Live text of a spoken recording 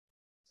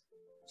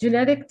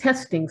Genetic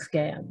testing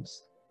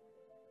scams.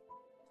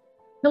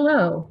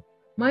 Hello,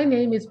 my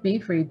name is Bea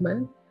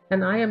Friedman,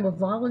 and I am a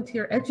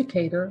volunteer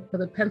educator for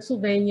the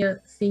Pennsylvania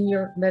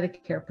Senior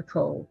Medicare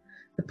Patrol,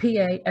 the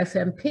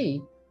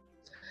PASMP.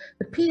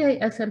 The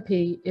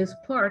PASMP is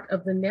part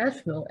of the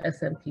National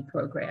SMP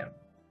program.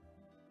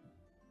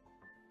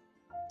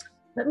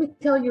 Let me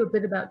tell you a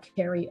bit about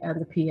CARIE and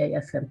the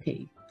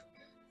PASMP.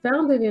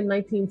 Founded in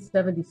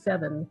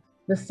 1977,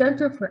 the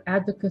Center for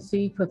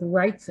Advocacy for the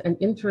Rights and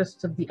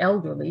Interests of the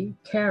Elderly,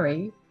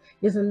 CARIE,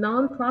 is a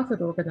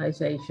nonprofit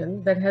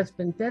organization that has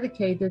been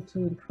dedicated to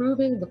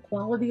improving the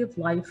quality of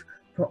life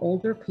for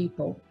older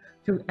people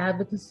through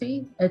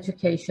advocacy,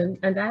 education,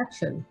 and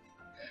action.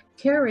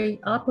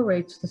 CARIE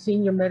operates the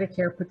Senior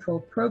Medicare Patrol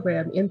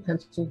program in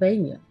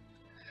Pennsylvania.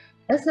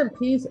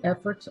 SMP's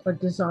efforts are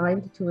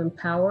designed to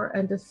empower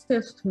and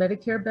assist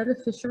Medicare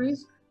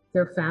beneficiaries,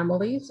 their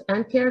families,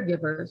 and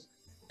caregivers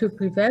to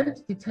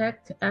prevent,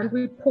 detect, and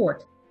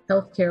report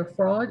healthcare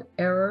fraud,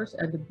 errors,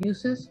 and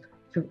abuses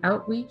through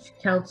outreach,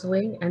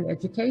 counseling, and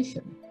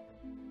education.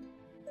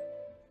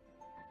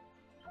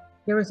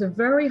 There is a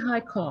very high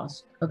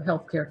cost of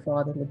healthcare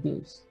fraud and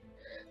abuse.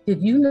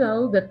 Did you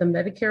know that the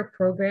Medicare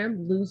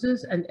program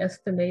loses an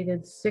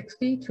estimated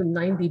 $60 to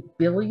 $90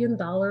 billion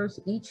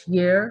each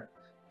year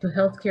to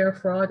healthcare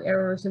fraud,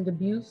 errors, and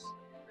abuse?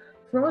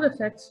 Fraud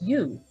affects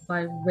you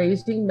by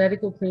raising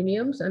medical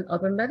premiums and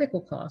other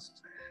medical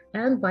costs,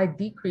 and by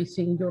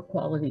decreasing your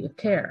quality of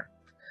care.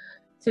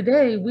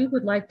 Today, we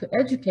would like to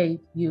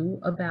educate you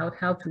about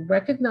how to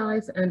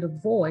recognize and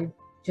avoid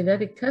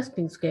genetic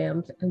testing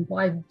scams and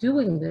why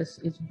doing this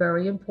is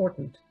very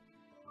important.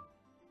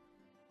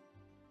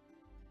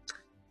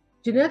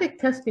 Genetic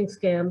testing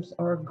scams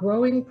are a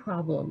growing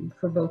problem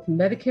for both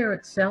Medicare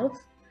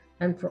itself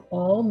and for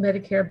all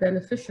Medicare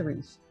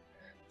beneficiaries.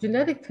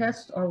 Genetic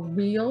tests are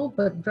real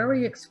but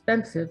very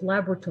expensive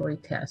laboratory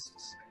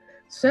tests.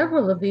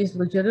 Several of these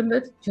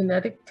legitimate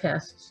genetic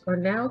tests are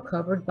now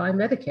covered by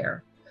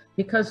Medicare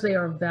because they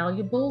are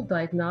valuable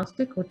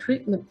diagnostic or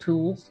treatment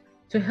tools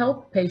to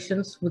help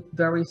patients with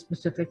very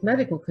specific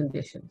medical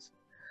conditions.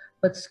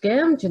 But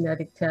scam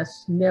genetic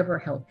tests never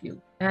help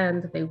you,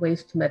 and they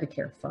waste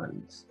Medicare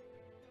funds.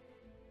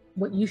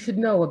 What you should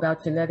know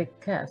about genetic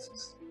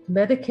tests.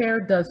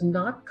 Medicare does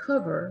not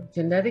cover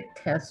genetic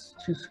tests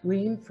to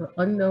screen for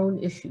unknown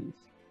issues.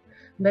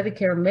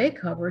 Medicare may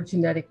cover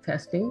genetic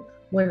testing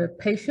when a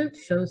patient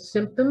shows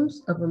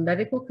symptoms of a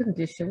medical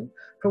condition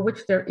for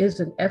which there is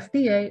an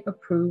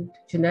FDA-approved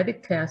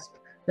genetic test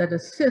that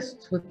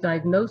assists with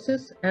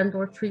diagnosis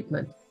and/or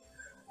treatment.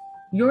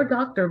 Your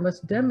doctor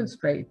must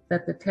demonstrate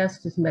that the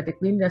test is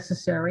medically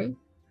necessary,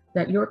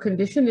 that your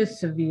condition is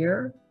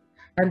severe,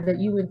 and that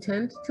you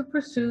intend to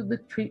pursue the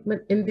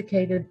treatment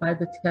indicated by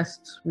the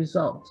test's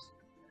results.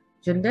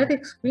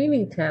 Genetic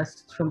screening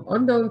tests from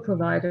unknown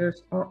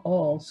providers are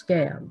all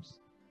scams.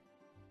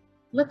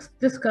 Let's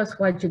discuss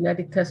why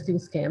genetic testing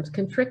scams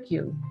can trick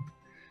you.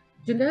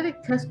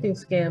 Genetic testing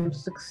scams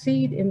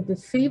succeed in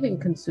deceiving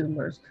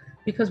consumers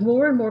because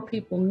more and more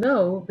people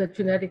know that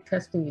genetic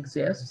testing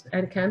exists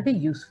and can be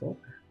useful,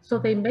 so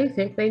they may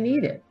think they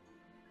need it.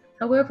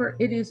 However,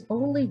 it is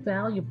only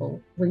valuable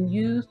when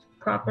used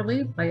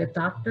properly by a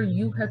doctor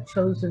you have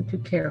chosen to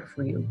care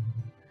for you.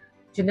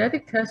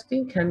 Genetic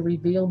testing can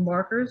reveal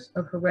markers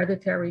of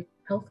hereditary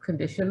health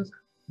conditions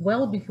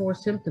well before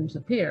symptoms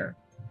appear.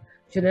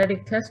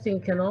 Genetic testing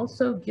can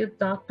also give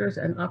doctors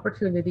an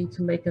opportunity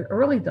to make an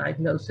early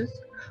diagnosis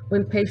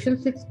when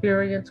patients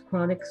experience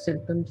chronic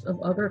symptoms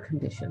of other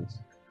conditions.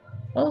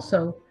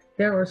 Also,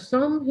 there are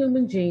some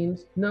human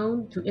genes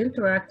known to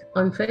interact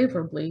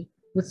unfavorably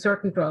with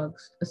certain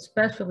drugs,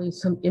 especially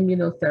some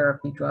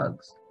immunotherapy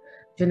drugs.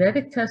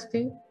 Genetic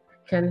testing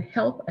can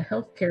help a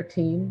healthcare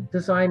team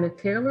design a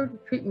tailored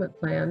treatment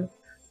plan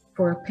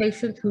for a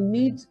patient who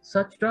needs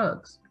such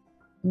drugs.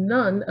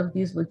 None of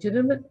these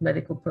legitimate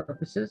medical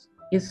purposes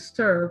is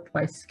served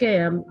by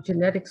scam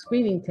genetic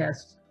screening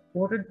tests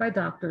ordered by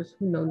doctors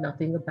who know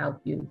nothing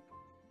about you.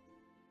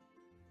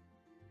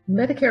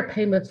 Medicare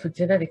payments for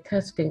genetic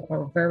testing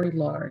are very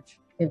large.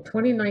 In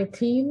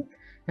 2019,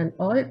 an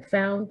audit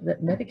found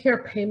that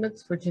Medicare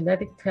payments for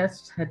genetic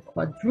tests had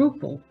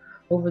quadrupled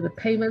over the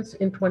payments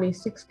in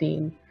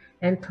 2016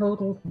 and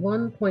totaled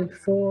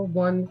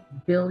 $1.41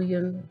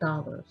 billion.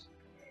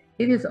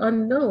 It is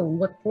unknown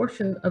what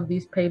portion of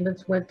these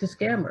payments went to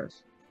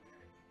scammers.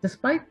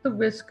 Despite the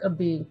risk of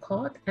being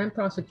caught and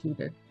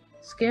prosecuted,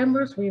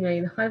 scammers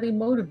remain highly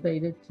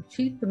motivated to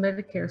cheat the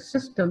Medicare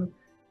system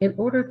in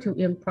order to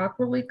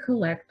improperly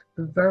collect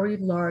the very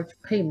large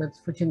payments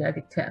for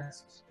genetic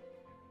tests.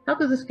 How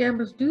do the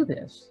scammers do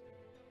this?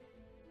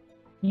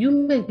 You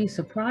may be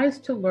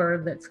surprised to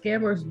learn that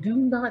scammers do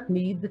not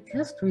need the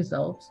test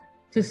results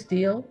to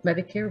steal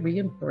Medicare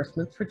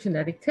reimbursements for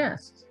genetic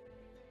tests.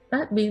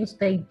 That means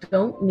they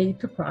don't need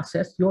to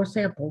process your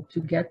sample to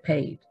get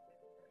paid.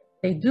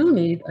 They do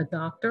need a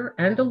doctor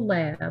and a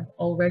lab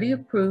already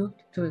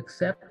approved to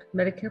accept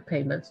Medicare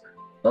payments,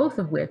 both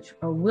of which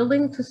are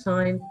willing to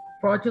sign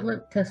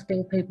fraudulent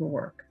testing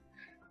paperwork.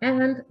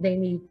 And they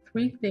need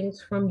three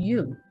things from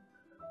you: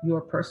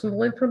 your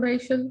personal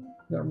information,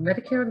 your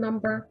Medicare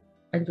number,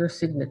 and your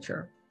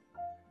signature.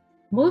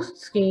 Most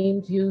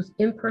schemes use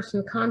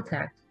in-person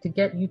contact to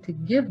get you to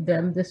give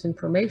them this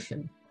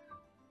information.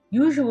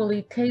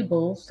 Usually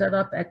tables set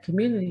up at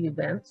community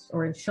events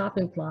or in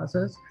shopping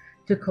plazas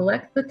to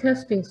collect the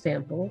testing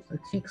samples, a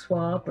cheek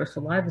swab or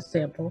saliva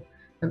sample,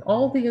 and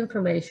all the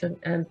information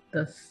and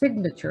the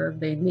signature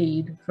they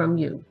need from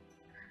you.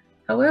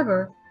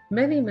 However,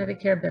 many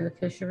Medicare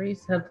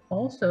beneficiaries have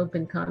also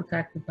been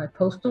contacted by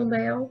postal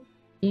mail,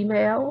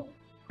 email,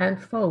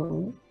 and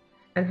phone,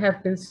 and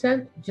have been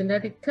sent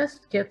genetic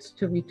test kits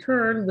to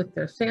return with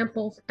their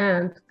samples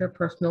and their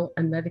personal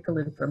and medical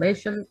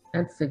information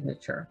and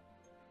signature.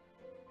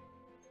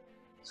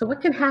 So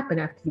what can happen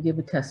after you give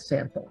a test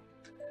sample?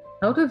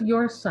 Out of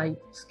your sight,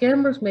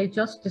 scammers may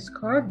just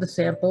discard the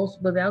samples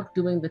without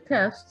doing the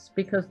tests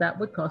because that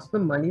would cost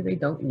them money they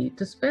don't need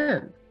to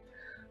spend.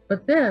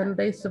 But then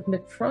they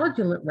submit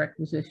fraudulent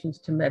requisitions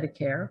to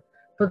Medicare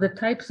for the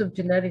types of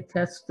genetic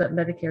tests that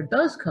Medicare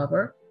does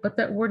cover, but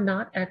that were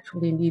not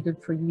actually needed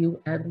for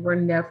you and were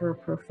never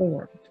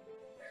performed.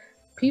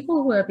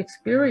 People who have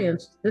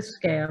experienced this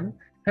scam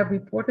have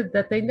reported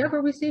that they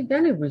never received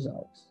any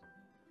results.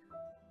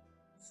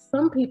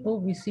 Some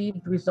people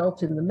received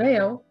results in the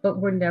mail, but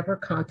were never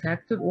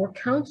contacted or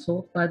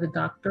counseled by the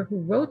doctor who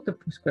wrote the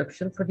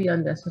prescription for the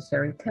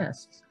unnecessary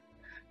tests.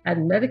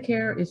 And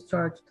Medicare is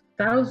charged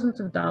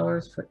thousands of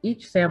dollars for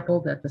each sample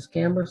that the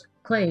scammers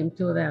claim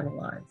to have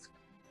analyzed.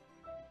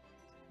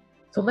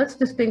 So let's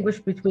distinguish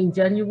between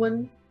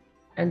genuine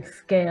and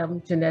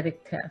scam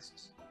genetic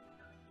tests.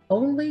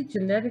 Only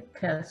genetic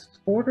tests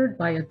ordered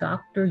by a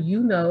doctor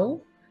you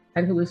know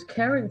and who is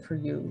caring for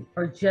you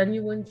are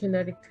genuine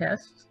genetic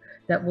tests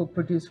that will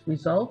produce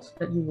results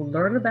that you will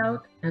learn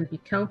about and be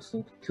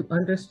counseled to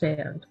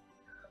understand.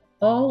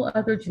 All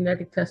other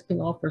genetic testing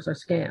offers are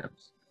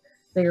scams.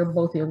 They are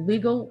both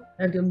illegal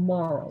and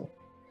immoral.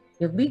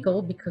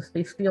 Illegal because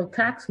they steal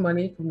tax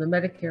money from the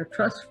Medicare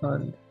Trust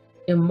Fund.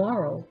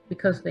 Immoral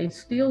because they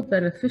steal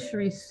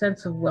beneficiaries'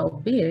 sense of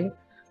well-being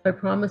by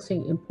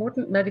promising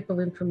important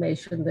medical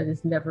information that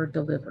is never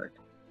delivered.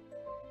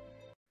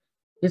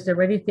 Is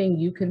there anything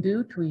you can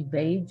do to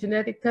evade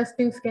genetic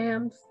testing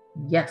scams?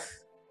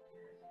 Yes.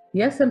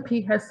 The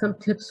SMP has some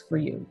tips for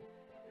you.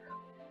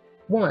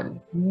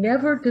 1,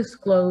 never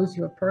disclose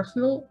your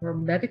personal or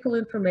medical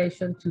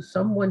information to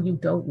someone you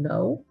don't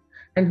know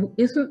and who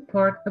isn't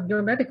part of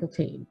your medical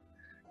team.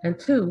 And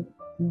 2,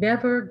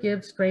 never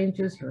give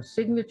strangers your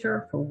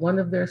signature for one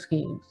of their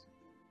schemes.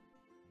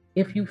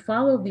 If you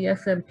follow the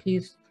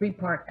SMP's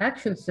 3-part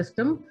action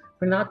system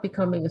for not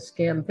becoming a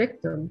scam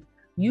victim,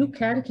 you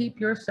can keep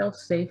yourself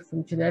safe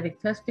from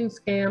genetic testing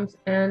scams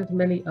and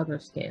many other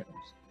scams.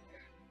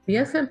 The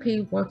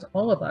SMP wants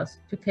all of us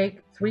to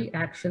take 3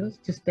 actions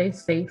to stay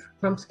safe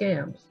from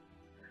scams: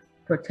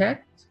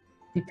 protect,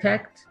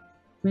 detect,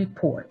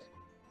 report.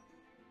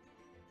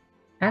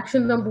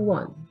 Action number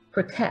 1,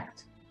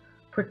 protect.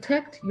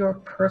 Protect your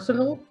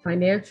personal,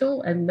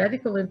 financial, and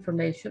medical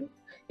information,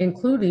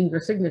 including your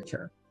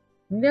signature.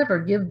 Never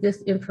give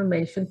this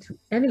information to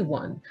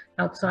anyone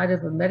outside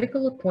of a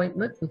medical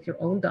appointment with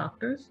your own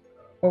doctors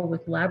or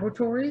with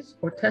laboratories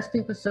or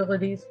testing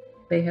facilities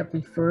they have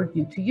referred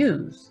you to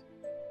use.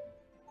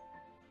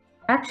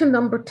 Action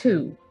number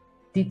 2,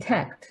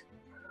 detect.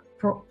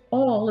 For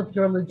all of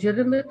your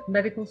legitimate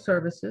medical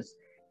services,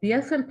 the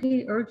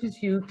SMP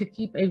urges you to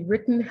keep a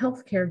written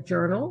healthcare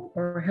journal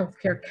or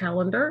healthcare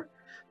calendar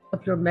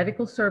of your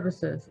medical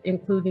services,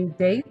 including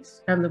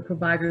dates and the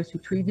providers who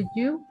treated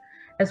you,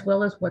 as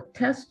well as what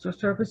tests or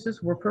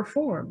services were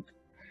performed.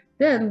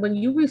 Then, when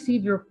you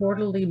receive your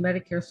quarterly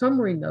Medicare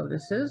summary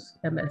notices,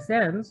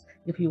 MSNs,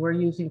 if you are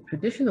using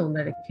traditional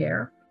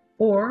Medicare,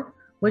 or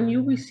when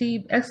you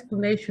receive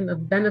explanation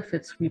of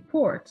benefits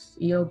reports,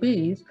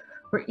 EOBs,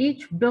 for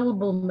each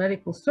billable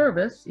medical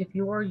service, if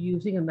you are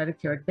using a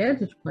Medicare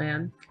Advantage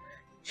plan,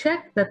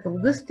 check that the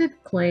listed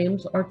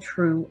claims are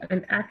true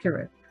and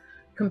accurate.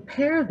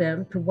 Compare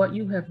them to what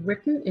you have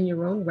written in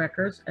your own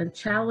records and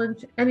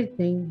challenge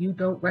anything you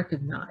don't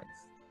recognize.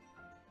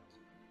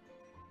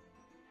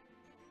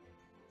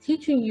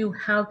 Teaching you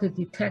how to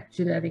detect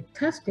genetic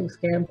testing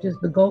scams is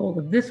the goal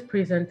of this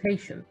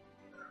presentation.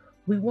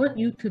 We want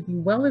you to be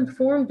well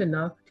informed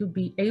enough to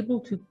be able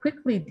to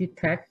quickly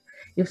detect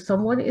if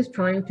someone is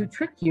trying to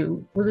trick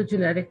you with a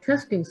genetic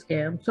testing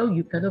scam so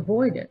you can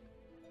avoid it.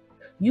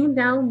 You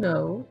now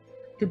know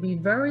to be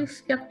very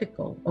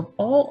skeptical of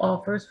all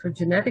offers for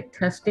genetic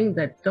testing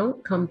that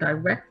don't come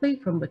directly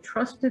from a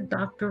trusted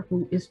doctor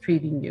who is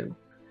treating you.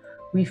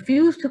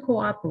 Refuse to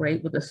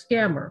cooperate with a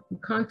scammer who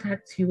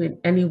contacts you in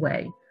any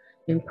way,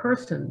 in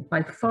person,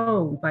 by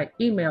phone, by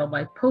email,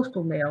 by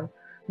postal mail,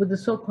 with the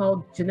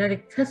so-called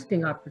genetic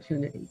testing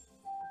opportunity.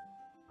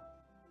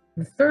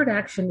 The 3rd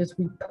action is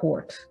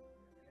report.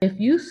 If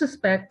you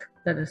suspect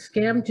that a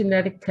scam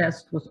genetic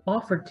test was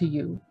offered to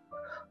you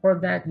or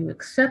that you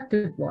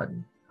accepted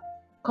one,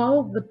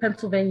 call the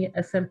Pennsylvania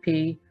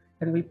SMP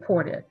and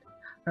report it.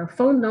 Our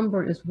phone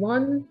number is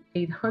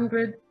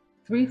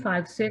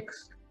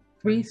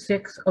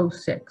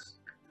 1-800-356-3606.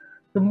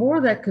 The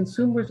more that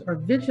consumers are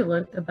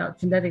vigilant about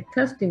genetic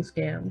testing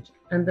scams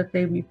and that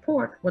they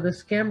report what a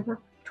scammer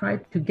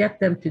tried to get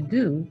them to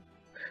do,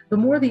 the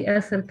more the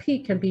S&P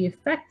can be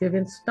effective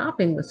in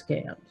stopping the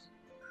scams.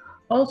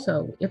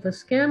 Also, if a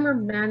scammer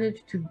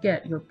managed to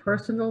get your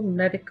personal,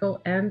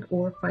 medical,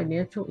 and/or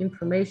financial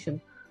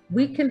information,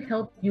 we can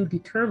help you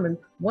determine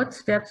what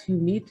steps you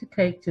need to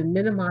take to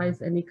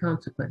minimize any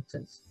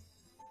consequences.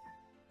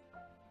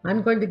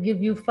 I'm going to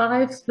give you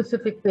 5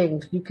 specific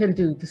things you can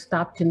do to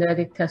stop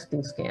genetic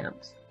testing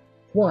scams.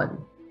 1.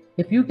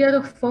 If you get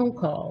a phone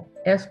call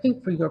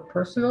asking for your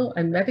personal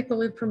and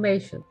medical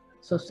information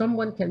so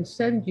someone can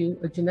send you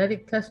a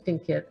genetic testing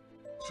kit,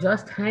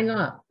 just hang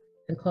up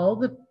and call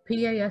the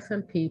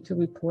PASMP to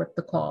report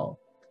the call.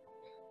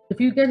 If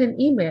you get an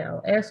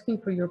email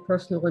asking for your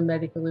personal and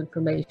medical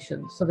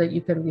information so that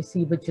you can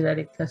receive a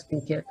genetic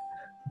testing kit,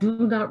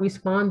 do not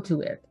respond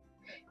to it.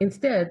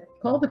 Instead,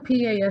 call the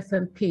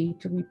PASMP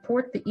to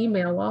report the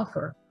email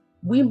offer.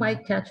 We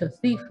might catch a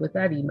thief with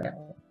that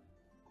email.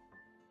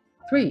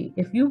 3,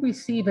 if you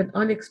receive an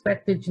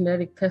unexpected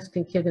genetic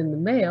testing kit in the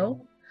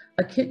mail,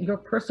 a kit your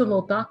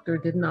personal doctor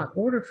did not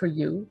order for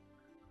you,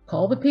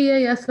 call the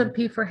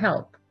PASMP for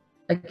help.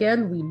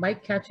 Again, we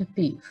might catch a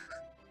thief.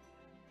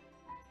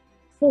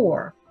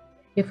 4,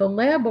 if a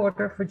lab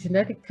order for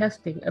genetic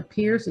testing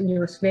appears in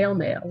your snail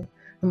mail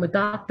from a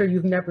doctor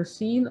you've never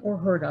seen or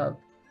heard of,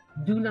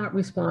 do not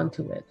respond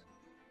to it.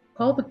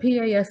 Call the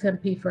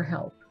PASMP for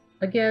help.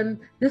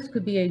 Again, this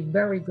could be a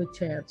very good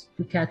chance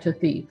to catch a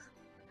thief.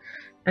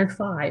 And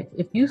 5,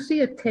 if you see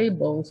a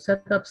table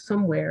set up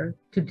somewhere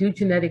to do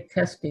genetic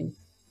testing,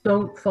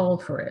 don't fall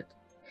for it.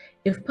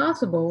 If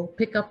possible,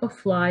 pick up a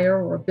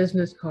flyer or a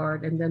business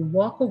card and then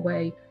walk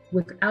away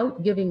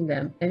without giving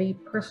them any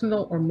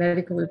personal or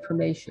medical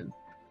information.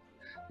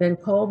 Then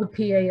call the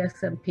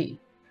PASMP.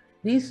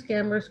 These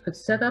scammers could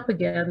set up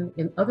again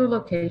in other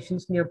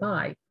locations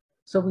nearby,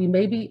 so we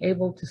may be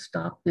able to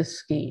stop this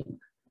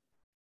scheme.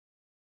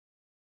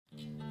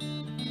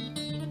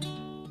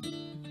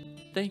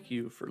 Thank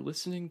you for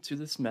listening to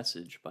this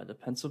message by the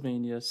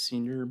Pennsylvania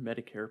Senior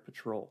Medicare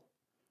Patrol.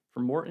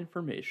 For more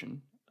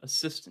information,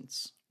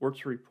 assistance, or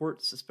to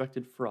report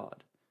suspected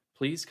fraud,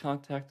 please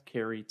contact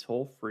CARIE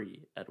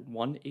toll-free at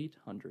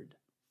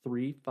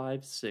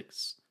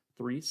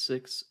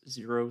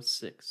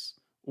 1-800-356-3606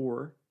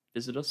 or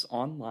visit us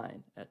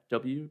online at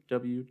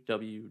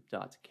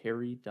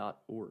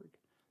www.carie.org.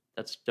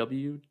 That's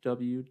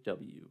www.carie.org.